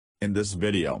In this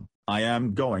video, I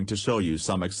am going to show you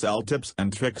some Excel tips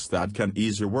and tricks that can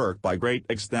ease your work by great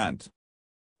extent.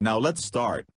 Now let's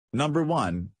start. Number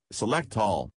 1, select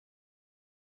all.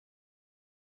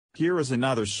 Here is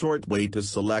another short way to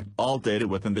select all data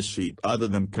within the sheet other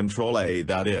than Ctrl+A,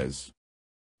 that is.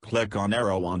 Click on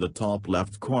arrow on the top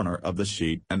left corner of the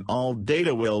sheet and all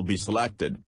data will be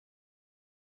selected.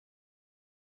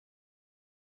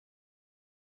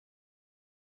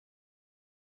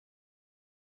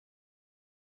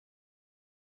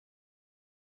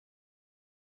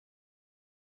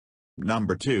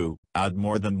 Number 2, add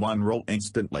more than one row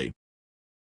instantly.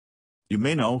 You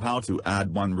may know how to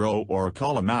add one row or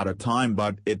column at a time,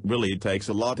 but it really takes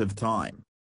a lot of time.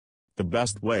 The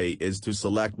best way is to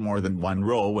select more than one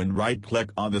row and right-click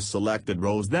on the selected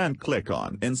rows, then click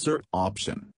on Insert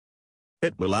option.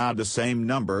 It will add the same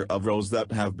number of rows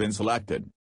that have been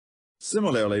selected.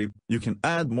 Similarly, you can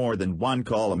add more than one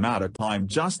column at a time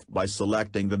just by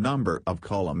selecting the number of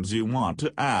columns you want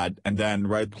to add and then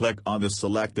right-click on the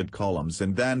selected columns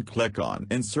and then click on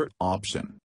Insert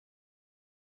option.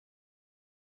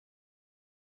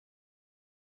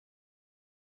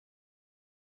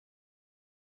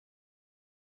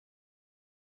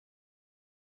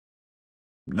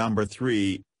 Number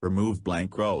 3, remove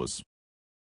blank rows.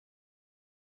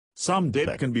 Some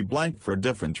data can be blank for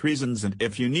different reasons, and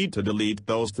if you need to delete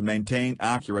those to maintain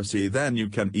accuracy, then you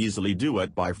can easily do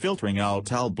it by filtering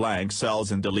out all blank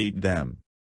cells and delete them.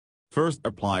 First,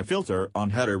 apply filter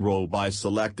on header row by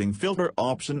selecting Filter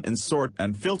option in Sort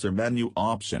and Filter menu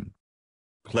option.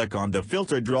 Click on the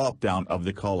filter drop-down of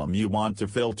the column you want to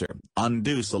filter,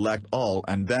 undo select all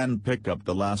and then pick up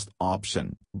the last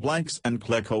option, blanks, and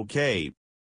click OK.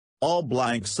 All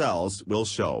blank cells will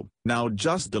show. Now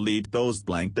just delete those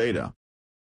blank data.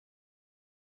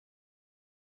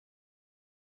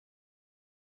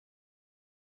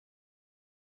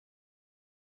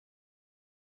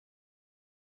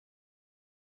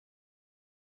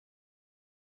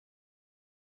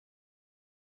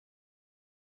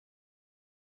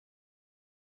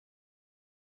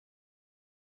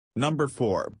 Number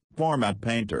 4, Format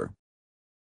Painter.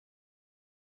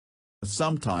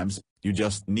 Sometimes, you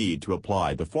just need to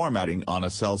apply the formatting on a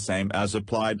cell same as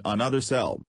applied on other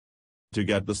cell. To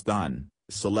get this done,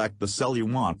 select the cell you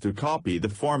want to copy the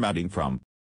formatting from.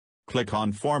 Click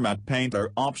on Format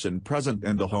Painter option present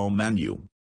in the Home menu.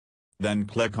 Then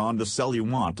click on the cell you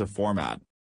want to format.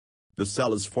 The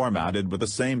cell is formatted with the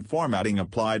same formatting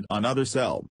applied on other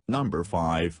cell. Number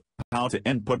 5, how to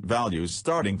input values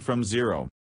starting from 0.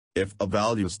 If a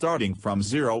value starting from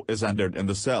 0 is entered in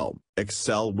the cell,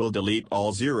 Excel will delete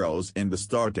all zeros in the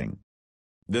starting.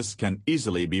 This can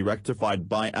easily be rectified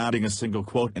by adding a single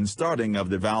quote in starting of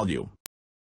the value.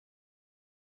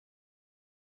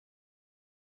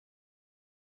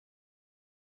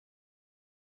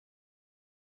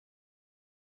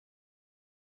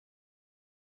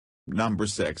 Number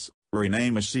 6,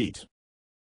 rename a sheet.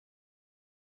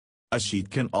 A sheet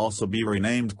can also be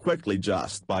renamed quickly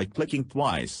just by clicking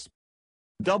twice.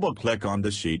 Double-click on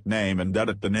the sheet name and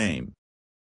edit the name.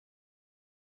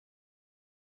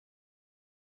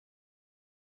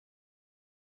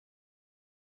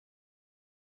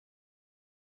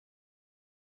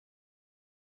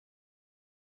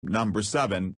 Number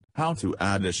 7, how to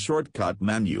add a shortcut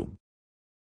menu.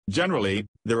 Generally,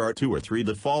 there are 2 or 3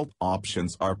 default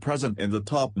options are present in the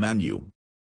top menu.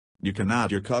 You can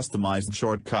add your customized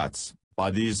shortcuts by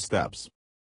these steps.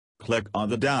 Click on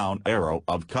the down arrow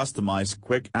of Customize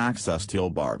Quick Access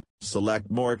toolbar, select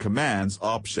More Commands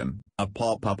option, a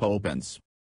pop-up opens.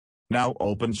 Now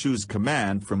open Choose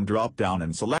Command from drop-down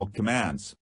and select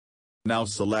Commands. Now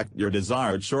select your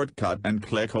desired shortcut and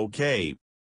click OK.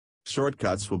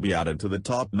 Shortcuts will be added to the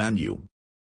top menu.